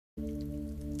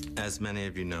As many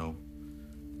of you know,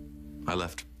 I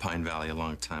left Pine Valley a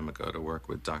long time ago to work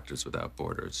with Doctors Without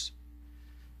Borders.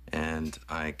 And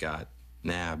I got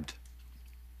nabbed.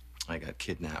 I got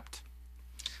kidnapped.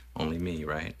 Only me,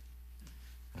 right?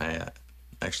 I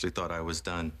actually thought I was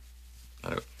done.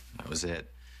 That was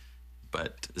it.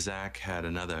 But Zach had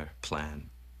another plan.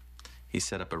 He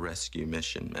set up a rescue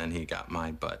mission, and he got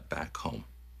my butt back home.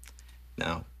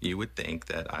 Now, you would think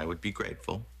that I would be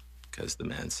grateful, because the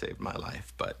man saved my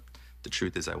life, but the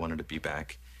truth is I wanted to be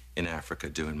back in Africa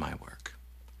doing my work.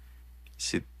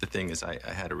 See, the thing is, I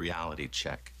had a reality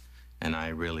check, and I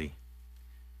really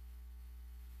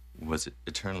was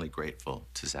eternally grateful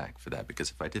to Zach for that,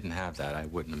 because if I didn't have that, I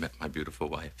wouldn't have met my beautiful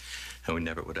wife, and we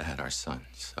never would have had our son.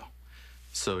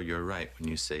 So you're right when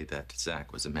you say that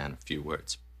Zach was a man of few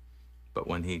words. But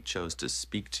when he chose to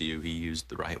speak to you, he used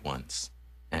the right ones.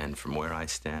 And from where I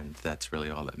stand, that's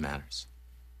really all that matters.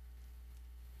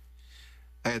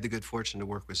 I had the good fortune to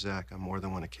work with Zach on more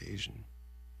than one occasion.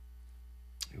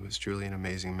 He was truly an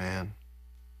amazing man.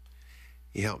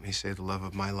 He helped me save the love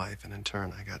of my life, and in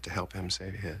turn, I got to help him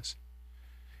save his.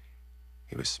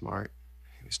 He was smart,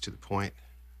 he was to the point,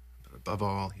 but above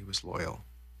all, he was loyal.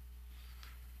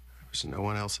 There was no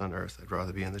one else on earth I'd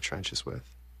rather be in the trenches with.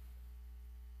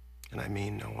 And I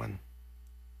mean no one.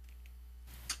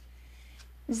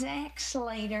 Zach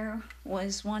Slater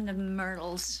was one of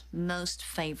Myrtle's most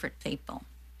favorite people.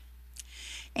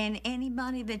 And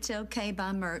anybody that's okay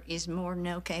by Myrt is more than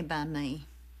okay by me.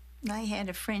 They had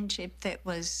a friendship that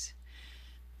wasn't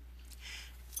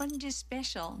just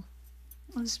special,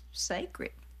 it was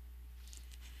sacred.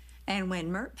 And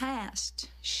when Myrt passed,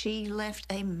 she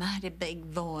left a mighty big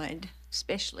void,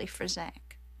 especially for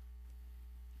Zach.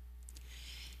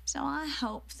 So I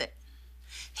hope that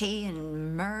he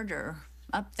and Myrt are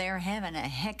up there having a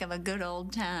heck of a good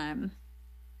old time.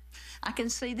 I can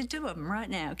see the two of them right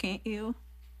now, can't you?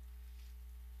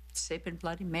 Sipping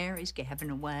Bloody Marys, gabbing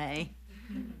away.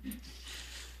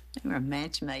 They were a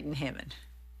match made in heaven.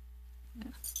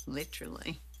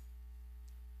 Literally.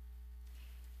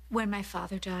 When my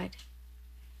father died,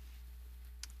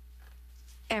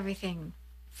 everything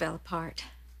fell apart.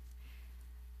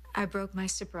 I broke my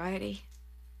sobriety,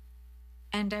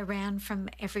 and I ran from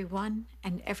everyone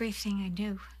and everything I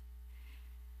knew.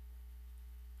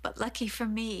 But lucky for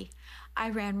me, I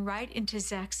ran right into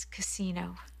Zach's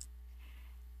casino.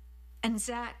 And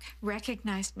Zach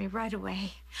recognized me right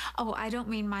away. Oh, I don't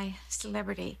mean my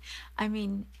celebrity. I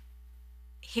mean,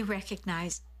 he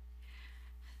recognized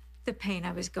the pain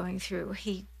I was going through.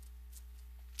 He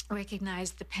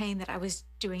recognized the pain that I was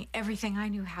doing everything I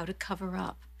knew how to cover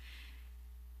up.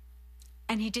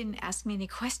 And he didn't ask me any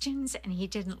questions, and he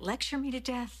didn't lecture me to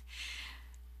death.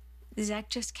 Zach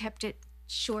just kept it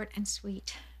short and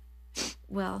sweet.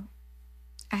 Well,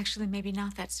 actually, maybe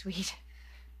not that sweet.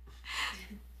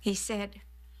 He said,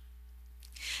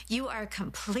 "You are a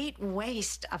complete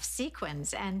waste of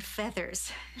sequins and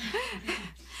feathers."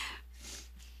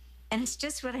 And it's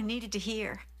just what I needed to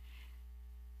hear,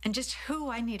 and just who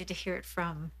I needed to hear it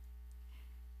from.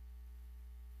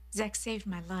 Zach saved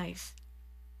my life.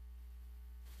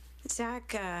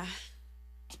 Zach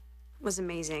was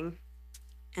amazing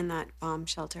in that bomb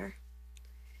shelter.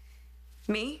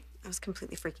 Me, I was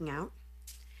completely freaking out,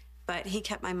 but he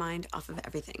kept my mind off of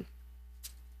everything.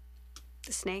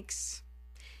 The snakes,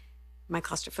 my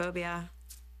claustrophobia,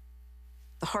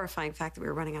 the horrifying fact that we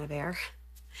were running out of air.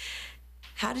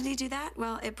 How did he do that?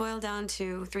 Well, it boiled down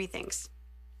to 3 things.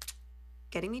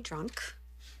 Getting me drunk,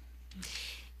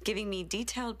 giving me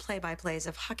detailed play-by-plays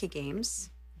of hockey games,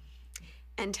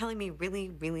 and telling me really,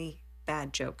 really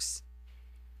bad jokes.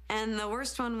 And the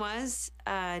worst one was,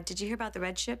 did you hear about the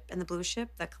red ship and the blue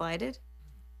ship that collided?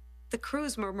 The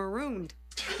crews were marooned.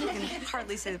 I can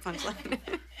hardly say the punchline.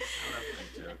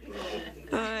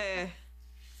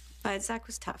 But Zach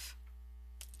was tough.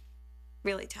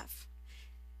 Really tough.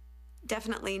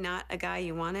 Definitely not a guy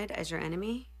you wanted as your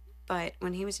enemy, but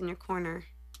when he was in your corner,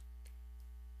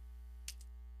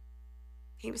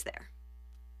 he was there.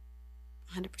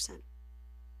 100%.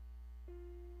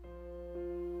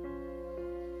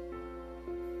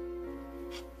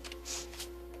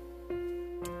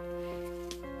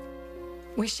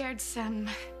 We shared some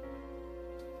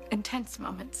intense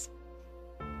moments.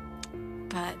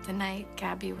 But the night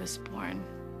Gabby was born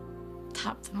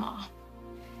topped them all.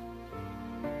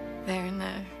 There in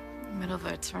the middle of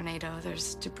a tornado,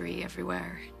 there's debris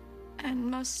everywhere.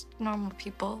 And most normal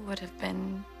people would have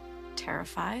been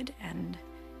terrified, and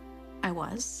I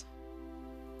was,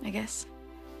 I guess.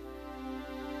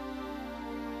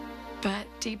 But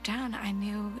deep down, I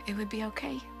knew it would be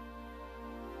okay.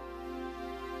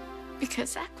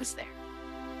 Because Zach was there.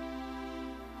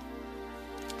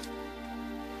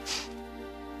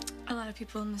 of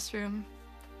people in this room,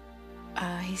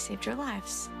 he saved your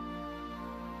lives.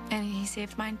 And he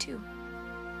saved mine too.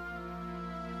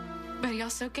 But he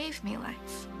also gave me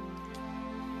life.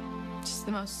 Just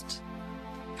the most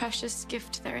precious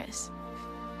gift there is.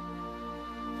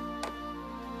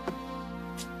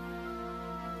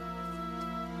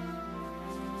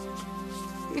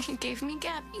 He gave me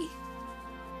Gabby.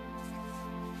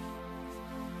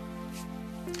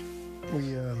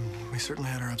 We certainly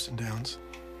had our ups and downs.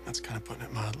 That's kind of putting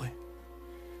it mildly.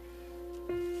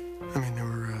 I mean, there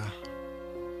were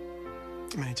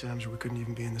many times where we couldn't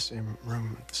even be in the same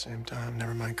room at the same time.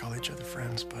 Never mind call each other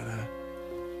friends, but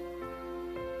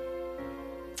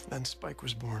then Spike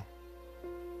was born.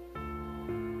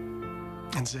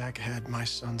 And Zach had my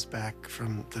son's back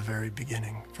from the very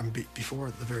beginning,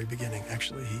 before the very beginning.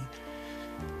 Actually,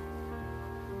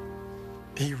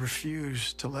 he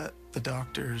refused to let the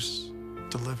doctors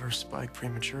deliver Spike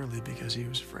prematurely because he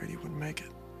was afraid he wouldn't make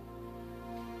it.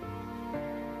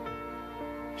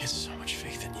 He had so much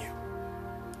faith in you.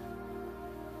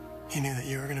 He knew that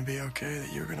you were going to be okay,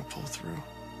 that you were going to pull through.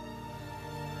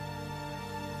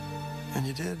 And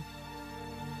you did.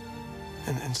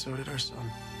 And so did our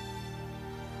son.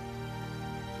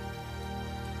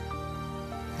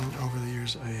 And over the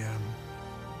years,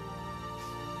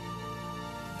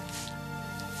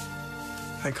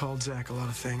 I called Zach a lot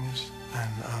of things,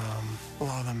 and a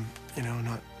lot of them, you know,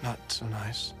 not so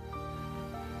nice.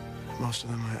 Most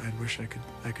of them I'd wish I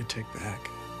could take back.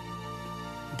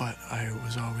 But I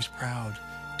was always proud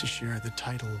to share the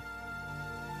title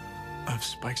of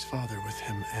Spike's father with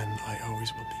him, and I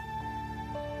always will be.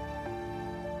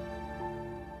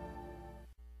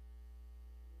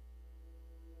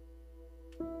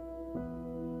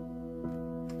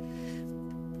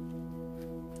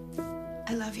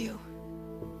 I love you.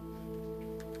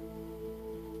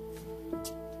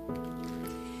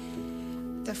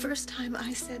 The first time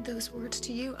I said those words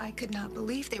to you, I could not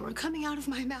believe they were coming out of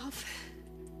my mouth.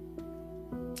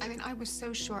 I mean, I was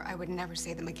so sure I would never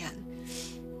say them again.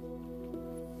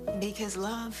 Because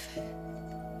love,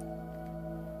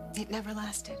 it never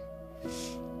lasted.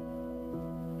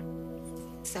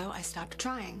 So I stopped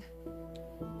trying.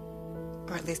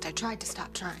 Or at least I tried to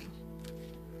stop trying.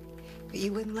 But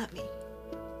you wouldn't let me.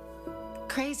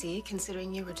 Crazy,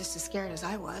 considering you were just as scared as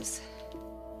I was.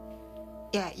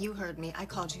 Yeah, you heard me. I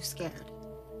called you scared.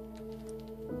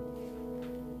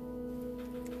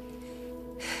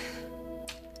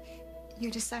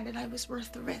 You decided I was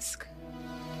worth the risk.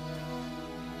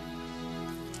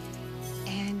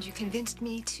 And you convinced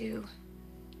me to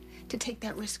take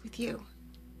that risk with you.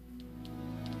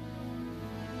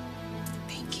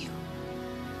 Thank you.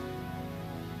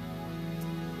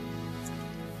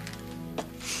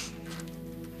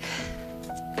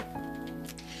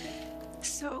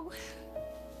 So,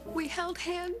 we held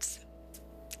hands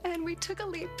and we took a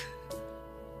leap.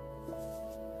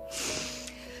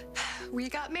 We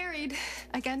got married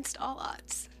against all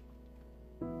odds.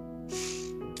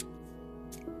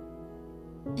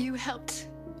 You helped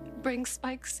bring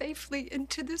Spike safely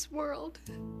into this world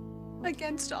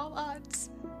against all odds.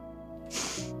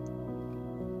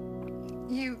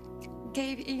 You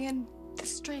gave Ian the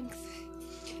strength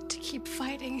to keep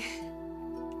fighting,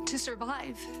 to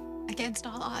survive against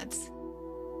all odds.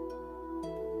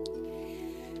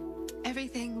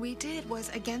 Everything we did was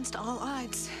against all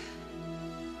odds.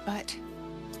 But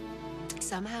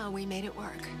somehow we made it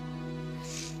work.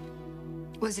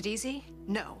 Was it easy?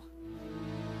 No.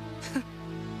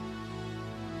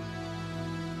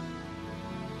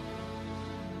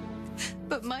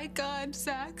 But my God,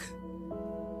 Zach,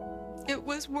 it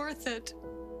was worth it.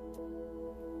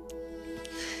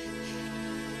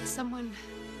 Someone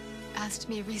asked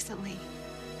me recently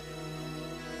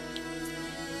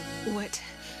what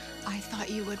I thought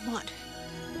you would want.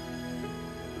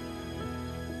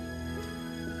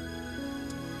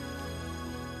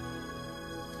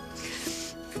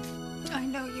 I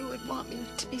know you would want me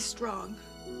to be strong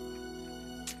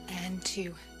and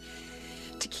to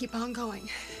keep on going.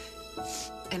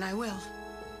 And I will.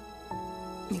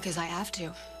 Because I have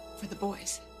to, for the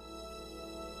boys.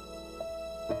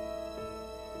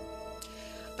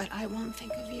 But I won't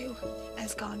think of you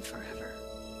as gone forever.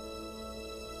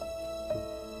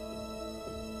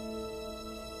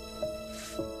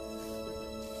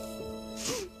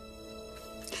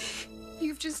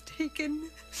 You've just taken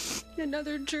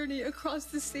another journey across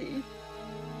the sea.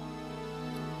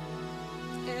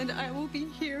 And I will be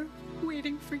here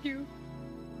waiting for you.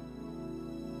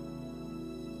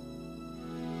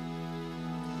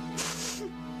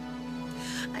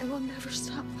 I will never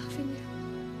stop loving you.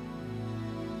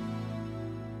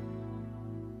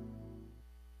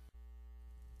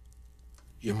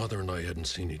 Your mother and I hadn't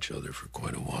seen each other for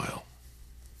quite a while.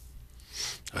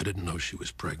 I didn't know she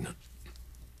was pregnant.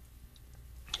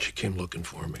 She came looking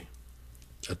for me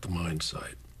at the mine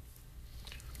site.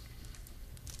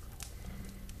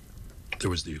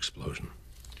 There was the explosion.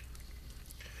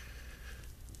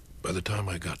 By the time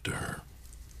I got to her,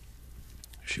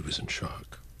 she was in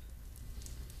shock.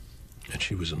 And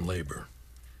she was in labor.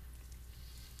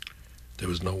 There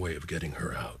was no way of getting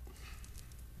her out.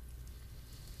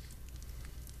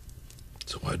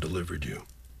 So I delivered you.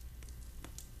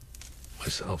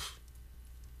 Myself.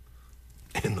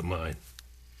 In the mine.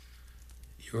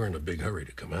 You were in a big hurry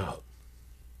to come out.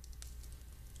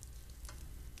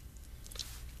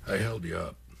 I held you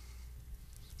up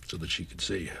so that she could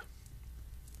see you.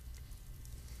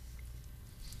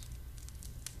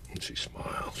 And she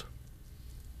smiled.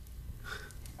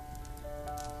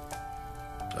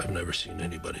 I've never seen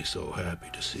anybody so happy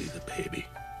to see the baby.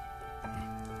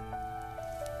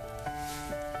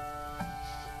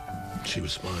 She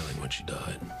was smiling when she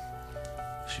died.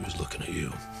 She was looking at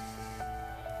you.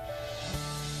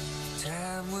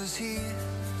 Time was here,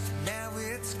 now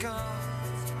it's gone.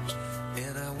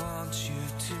 And I want you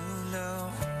to know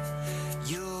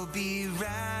you'll be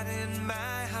right in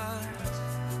my heart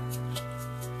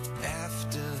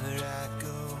after I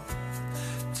go.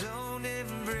 Don't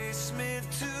embrace me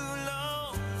too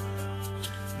long.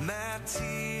 My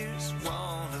tears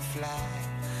wanna fly.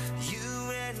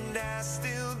 You and I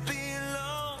still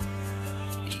belong,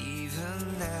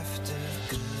 even after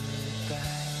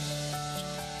goodbye.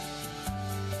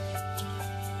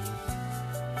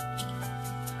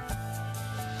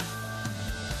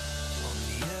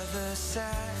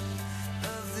 Side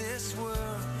of this world,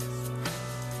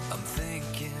 I'm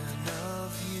thinking of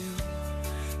you,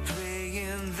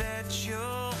 praying that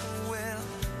you're well,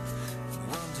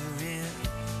 wondering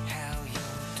how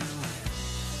you're doing.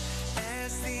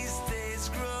 As these days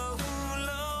grow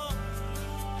long,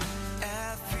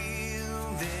 I feel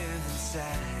there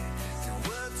inside that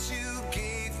what you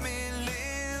gave me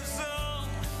lives on.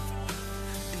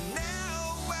 And now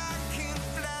I can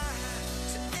fly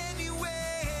to anywhere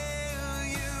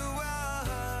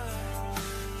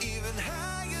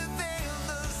higher than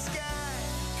the sky,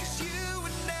 'cause you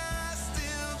and I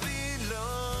still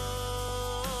belong,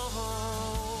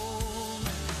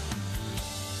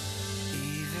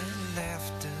 even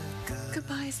after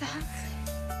Goodbye, Zach.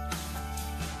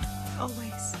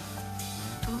 Always.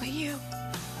 Only you.